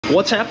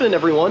What's happening,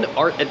 everyone?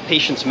 Art at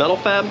Patience Metal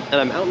Fab, and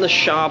I'm out in the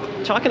shop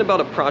talking about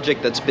a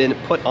project that's been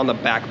put on the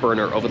back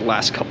burner over the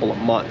last couple of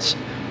months.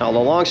 Now, the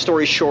long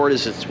story short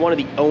is it's one of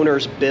the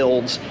owner's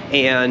builds,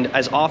 and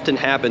as often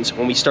happens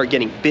when we start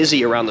getting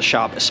busy around the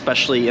shop,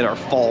 especially in our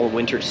fall and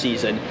winter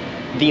season,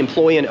 the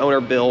employee and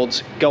owner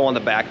builds go on the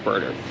back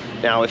burner.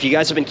 Now, if you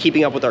guys have been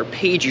keeping up with our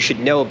page, you should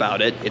know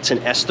about it. It's an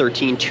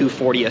S13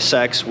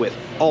 240SX with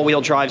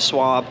all-wheel drive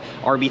swap,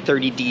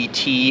 RB30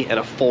 DT, and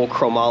a full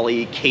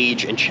chromoly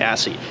cage and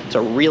chassis. It's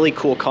a really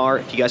cool car.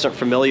 If you guys aren't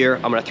familiar,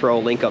 I'm gonna throw a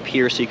link up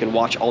here so you can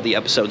watch all the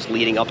episodes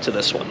leading up to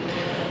this one.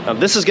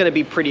 This is gonna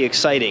be pretty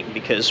exciting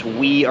because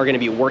we are gonna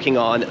be working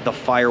on the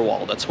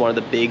Firewall. That's one of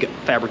the big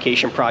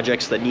fabrication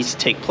projects that needs to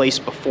take place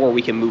before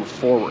we can move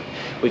forward.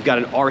 We've got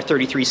an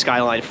R33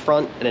 Skyline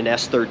front and an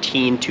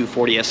S13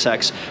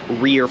 240SX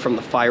rear from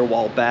the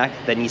Firewall back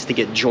that needs to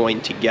get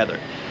joined together.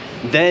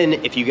 Then,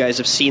 if you guys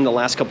have seen the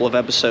last couple of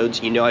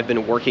episodes, you know I've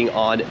been working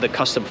on the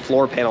custom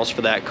floor panels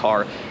for that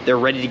car. They're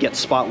ready to get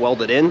spot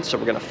welded in, so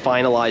we're gonna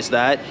finalize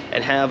that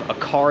and have a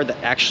car that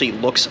actually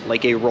looks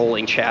like a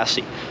rolling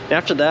chassis. And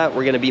after that,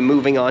 we're gonna be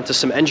moving on to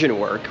some engine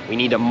work. We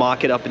need to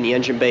mock it up in the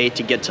engine bay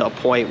to get to a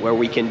point where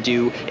we can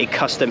do a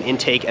custom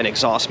intake and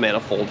exhaust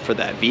manifold for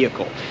that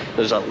vehicle.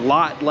 There's a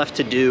lot left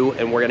to do,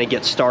 and we're gonna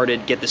get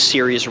started, get the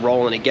series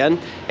rolling again,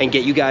 and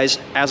get you guys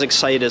as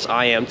excited as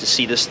I am to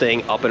see this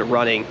thing up and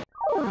running.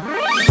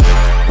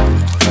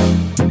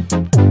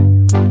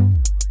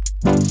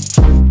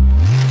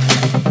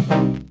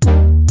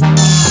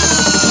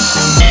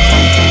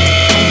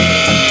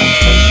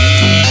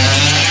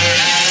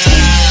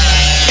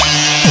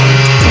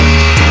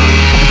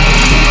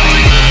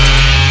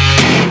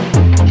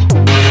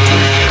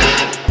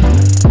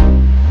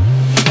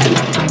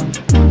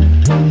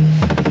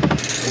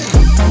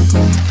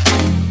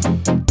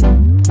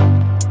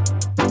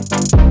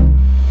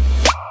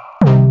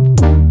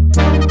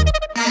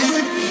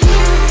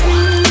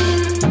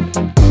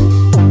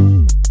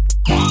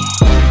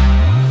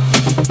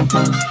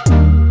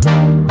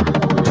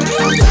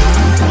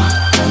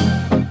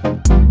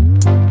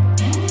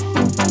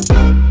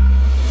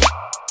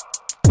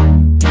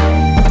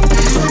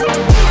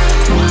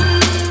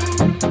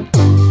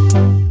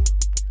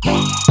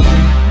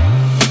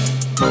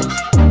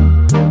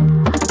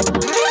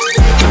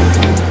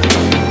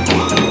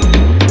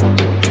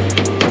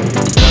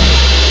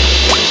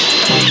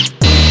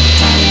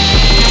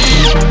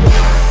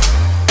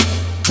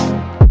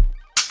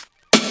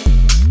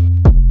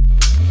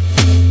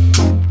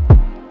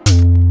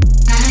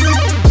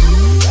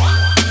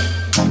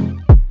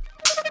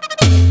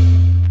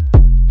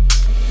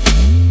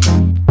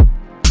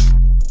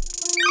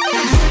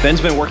 Ben's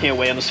been working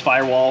away on this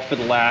Firewall for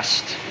the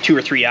last 2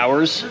 or 3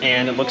 hours,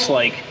 and it looks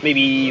like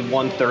maybe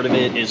 1/3 of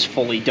it is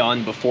fully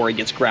done before it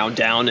gets ground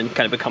down and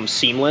kind of becomes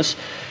seamless.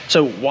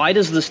 So why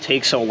does this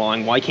take so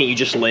long? Why can't you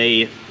just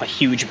lay a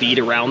huge bead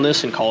around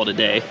this and call it a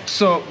day?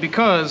 So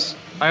because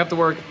I have to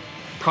work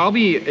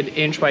probably an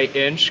inch by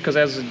inch, because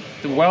as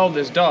the weld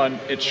is done,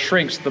 it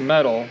shrinks the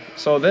metal.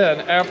 So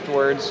then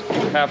afterwards,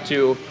 you have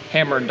to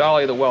hammer and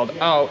dolly the weld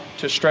out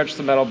to stretch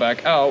the metal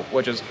back out,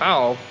 which is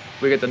how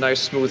we get the nice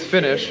smooth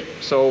finish.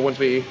 So once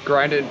we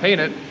grind it and paint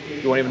it,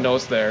 you won't even know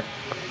it's there.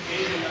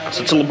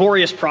 So it's a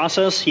laborious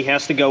process. He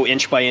has to go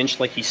inch by inch,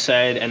 like he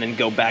said, and then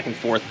go back and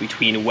forth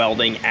between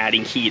welding,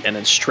 adding heat, and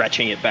then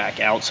stretching it back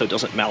out so it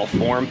doesn't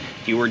malform.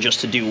 If you were just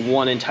to do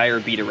one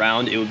entire bead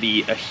around, it would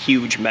be a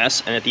huge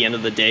mess. And at the end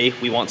of the day,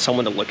 we want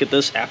someone to look at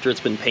this after it's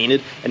been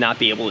painted and not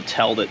be able to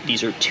tell that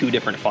these are two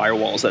different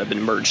Firewalls that have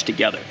been merged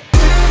together.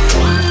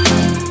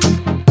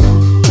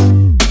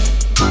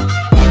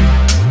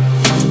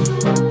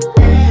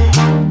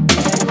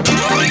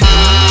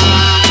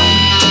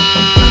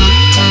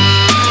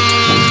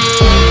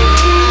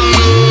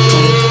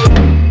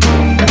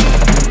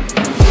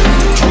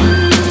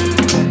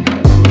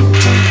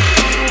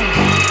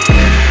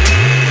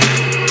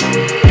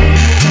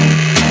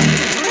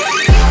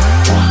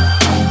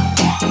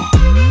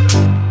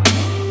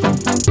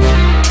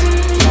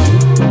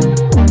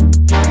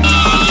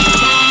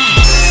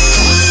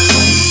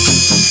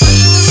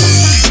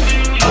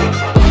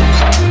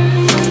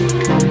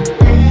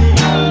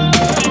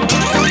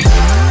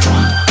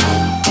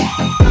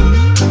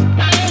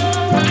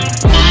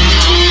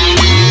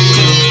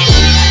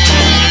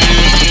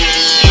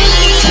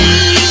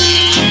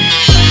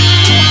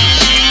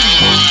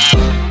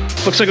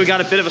 Looks like we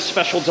got a bit of a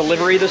special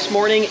delivery this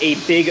morning, a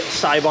big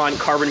Cybon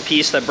carbon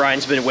piece that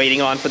Brian's been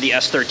waiting on for the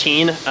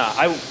S13.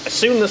 I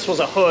assume this was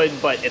a hood,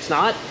 but it's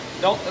not?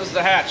 Nope, this is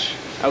the hatch.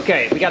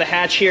 Okay, we got a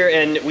hatch here,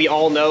 and we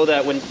all know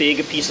that when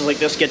big pieces like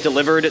this get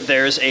delivered,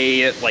 there's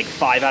a like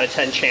 5 out of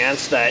 10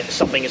 chance that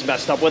something is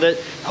messed up with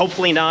it.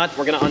 Hopefully not.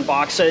 We're gonna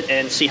unbox it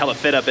and see how the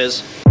fit up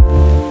is.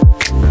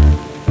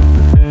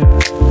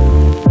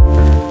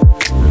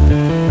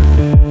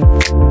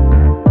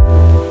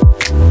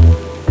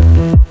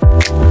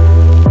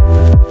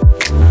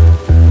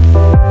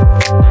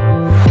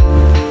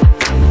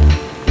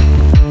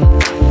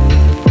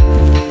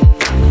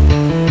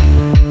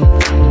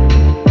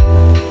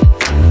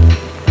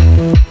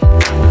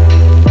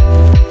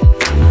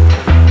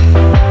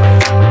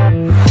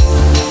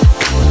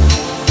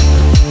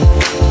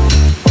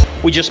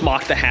 We just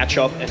mocked the hatch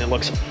up and it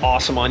looks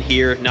awesome on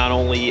here. Not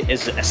only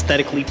is it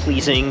aesthetically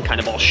pleasing, kind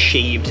of all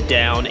shaved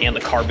down and the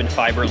carbon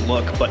fiber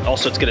look, but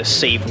also it's gonna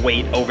save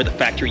weight over the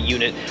factory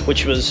unit,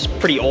 which was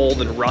pretty old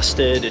and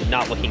rusted and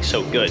not looking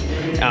so good.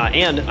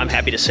 And I'm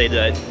happy to say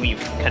that we've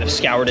kind of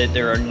scoured it.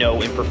 There are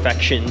no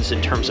imperfections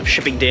in terms of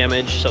shipping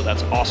damage, so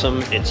that's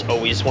awesome. It's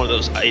always one of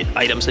those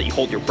items that you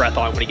hold your breath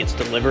on when it gets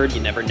delivered.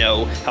 You never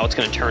know how it's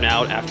gonna turn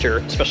out after,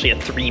 especially a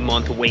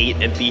 3-month wait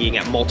and being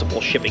at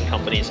multiple shipping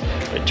companies.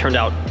 It turned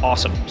out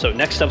awesome. So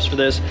next steps for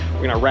this,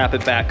 we're gonna wrap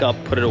it back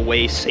up, put it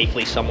away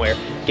safely somewhere,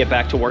 get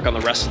back to work on the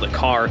rest of the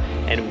car.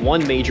 And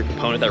one major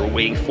component that we're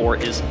waiting for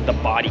is the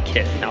body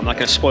kit. Now, I'm not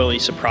gonna spoil any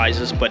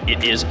surprises, but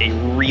it is a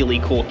really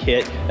cool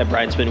kit that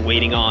Brian's been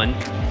waiting on,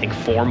 I think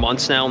 4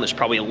 months now, and there's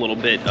probably a little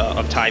bit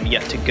of time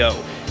yet to go.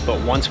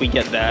 But once we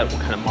get that,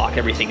 we'll kind of mock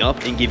everything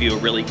up and give you a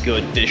really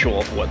good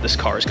visual of what this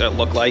car is gonna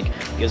look like,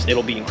 because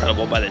it'll be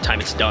incredible by the time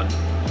it's done.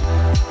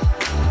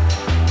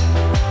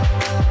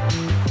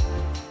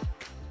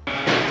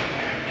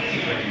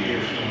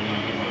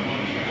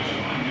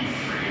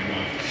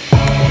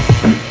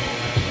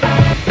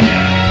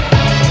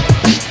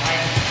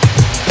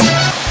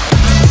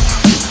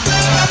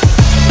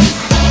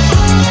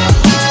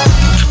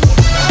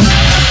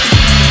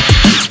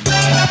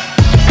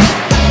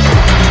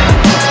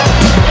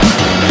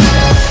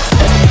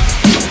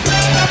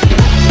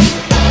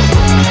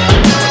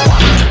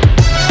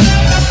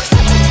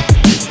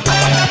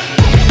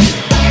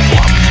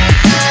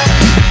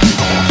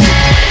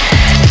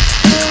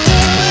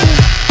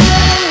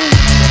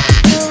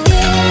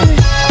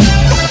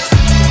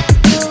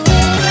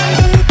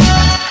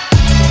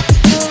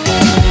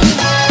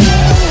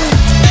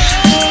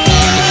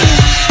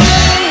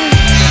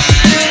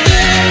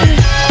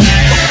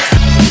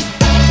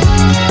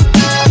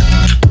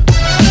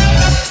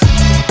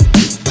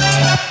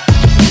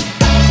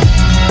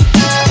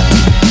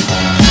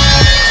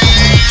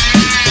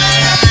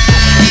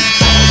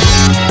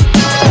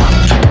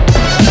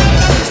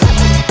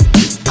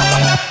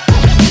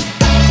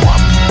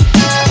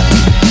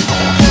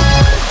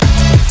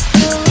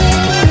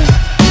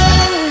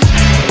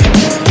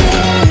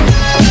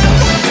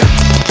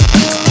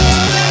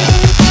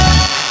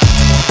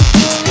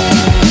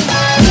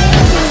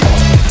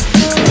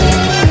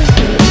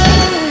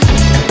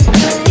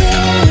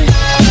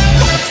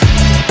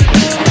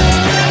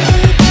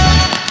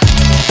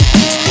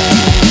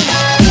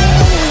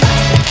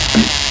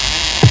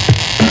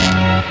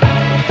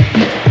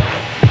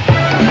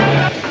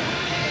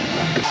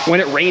 When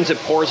it rains, it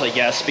pours, I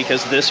guess,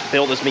 because this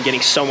build has been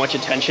getting so much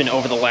attention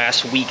over the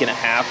last week and a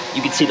half.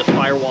 You can see the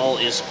firewall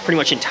is pretty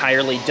much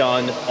entirely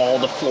done. All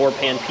the floor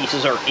pan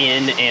pieces are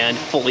in and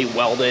fully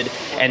welded.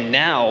 And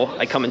now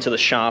I come into the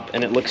shop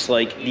and it looks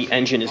like the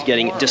engine is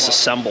getting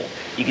disassembled.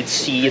 You can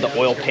see the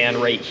oil pan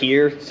right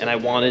here, and I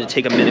wanted to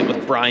take a minute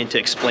with Brian to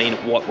explain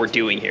what we're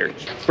doing here.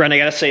 Brian, I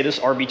gotta say, this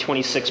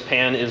RB26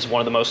 pan is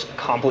one of the most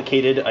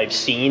complicated I've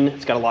seen.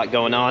 It's got a lot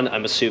going on.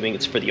 I'm assuming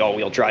it's for the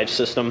all-wheel drive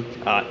system.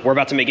 We're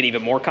about to make it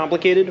even more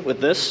complicated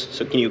with this,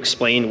 so can you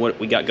explain what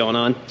we got going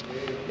on?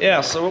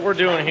 Yeah, so what we're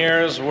doing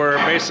here is we're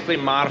basically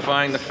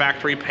modifying the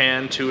factory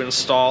pan to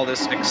install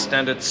this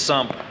extended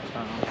sump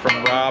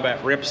from Rob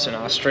at Rips in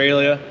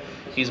Australia.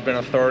 He's been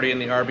authority in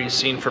the RB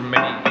scene for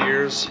many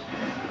years.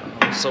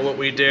 So what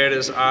we did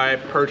is I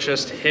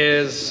purchased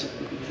his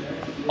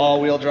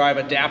all-wheel drive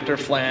adapter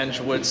flange,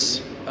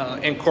 which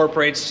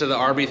incorporates to the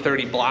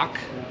RB30 block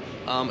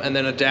and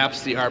then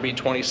adapts the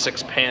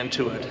RB26 pan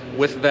to it.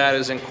 With that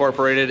is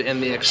incorporated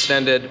in the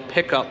extended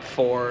pickup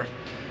for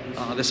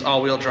this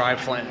all-wheel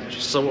drive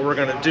flange. So what we're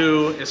gonna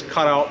do is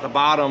cut out the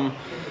bottom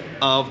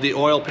of the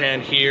oil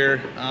pan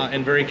here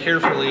and very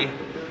carefully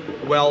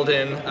weld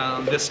in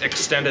this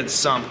extended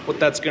sump. What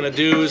that's gonna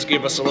do is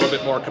give us a little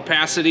bit more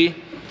capacity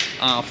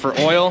for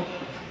oil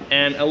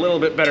and a little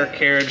bit better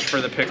carriage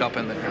for the pickup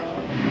in there.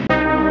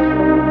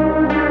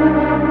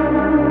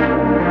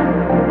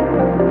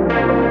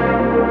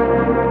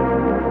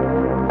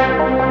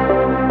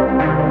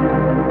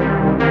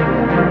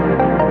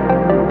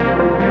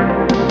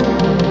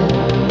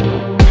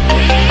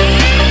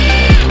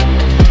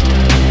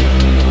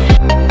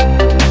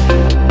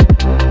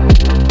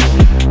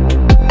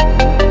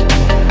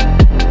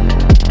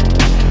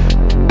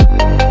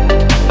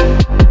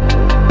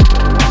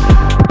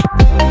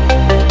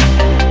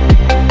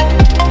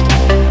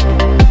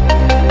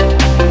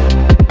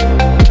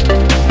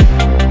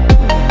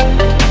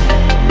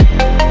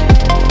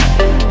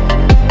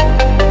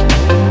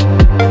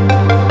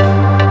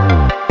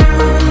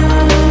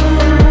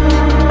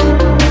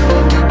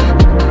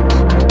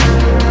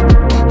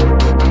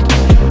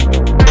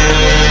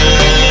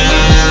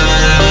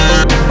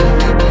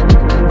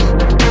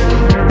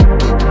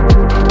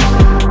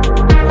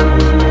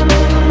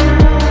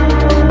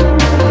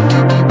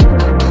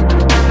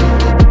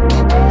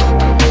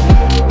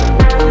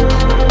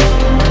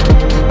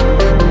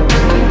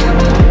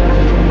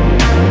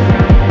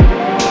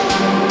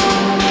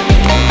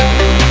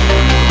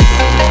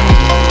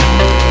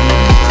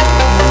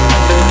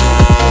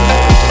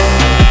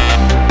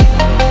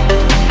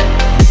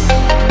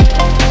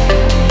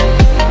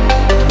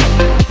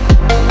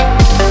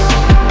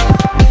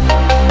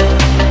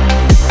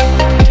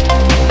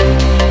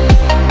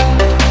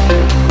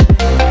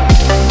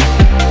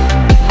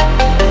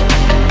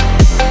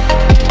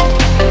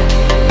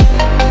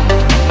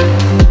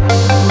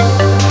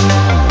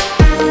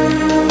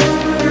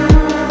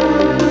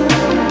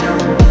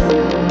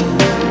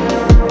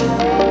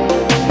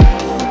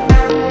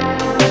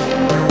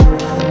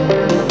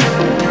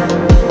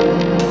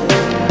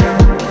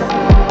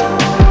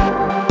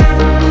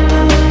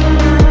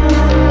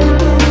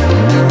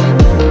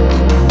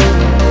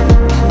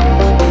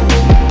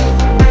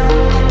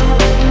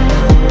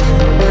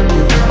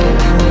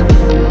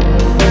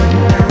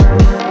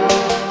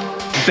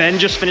 Ben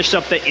just finished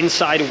up the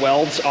inside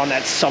welds on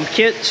that sump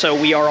kit, so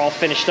we are all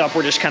finished up.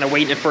 We're just kind of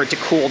waiting for it to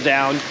cool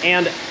down.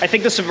 And I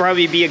think this would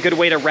probably be a good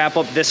way to wrap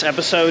up this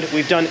episode.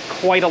 We've done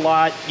quite a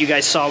lot. You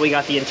guys saw we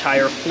got the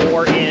entire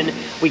floor in.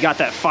 We got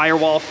that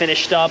firewall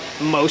finished up,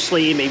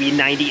 mostly, maybe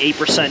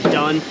 98%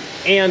 done.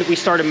 And we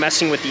started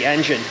messing with the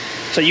engine.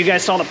 So you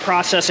guys saw the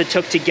process it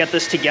took to get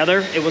this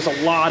together. It was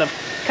a lot of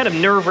kind of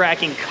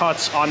nerve-wracking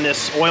cuts on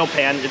this oil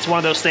pan. It's one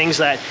of those things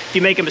that if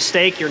you make a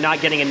mistake, you're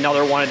not getting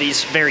another one of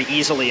these very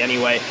easily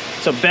anyway.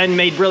 So Ben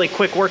made really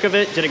quick work of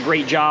it, did a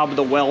great job.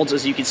 The welds,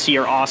 as you can see,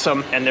 are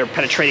awesome, and they're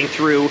penetrating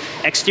through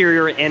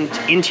exterior and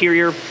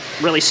interior.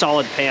 Really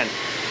solid pan.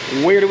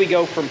 Where do we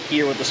go from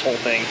here with this whole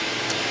thing?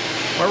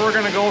 Where we're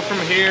gonna go from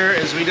here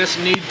is we just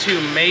need to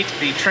mate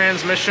the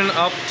transmission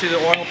up to the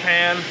oil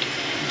pan.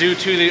 Due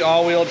to the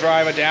all-wheel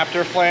drive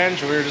adapter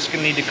flange, we're just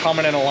gonna need to come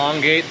in and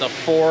elongate the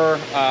 4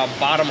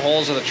 bottom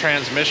holes of the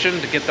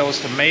transmission to get those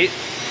to mate.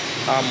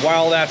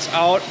 While that's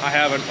out, I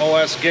have an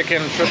OS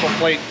Gicken triple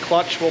plate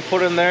clutch we'll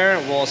put in there.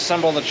 We'll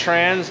assemble the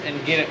trans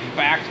and get it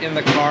back in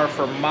the car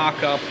for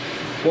mock-up.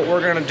 What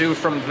we're gonna do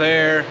from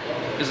there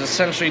is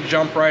essentially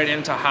jump right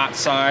into hot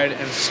side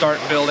and start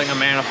building a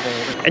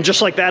manifold. And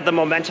just like that, the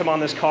momentum on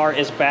this car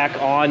is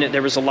back on.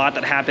 There was a lot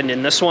that happened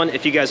in this one.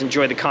 If you guys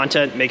enjoy the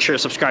content, make sure to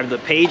subscribe to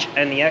the page.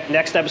 And the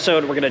next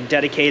episode, we're gonna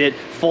dedicate it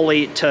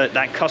fully to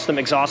that custom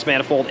exhaust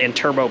manifold and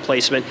turbo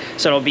placement.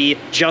 So it'll be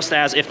just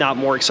as, if not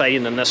more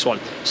exciting than this one.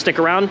 Stick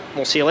around,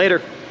 we'll see you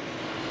later.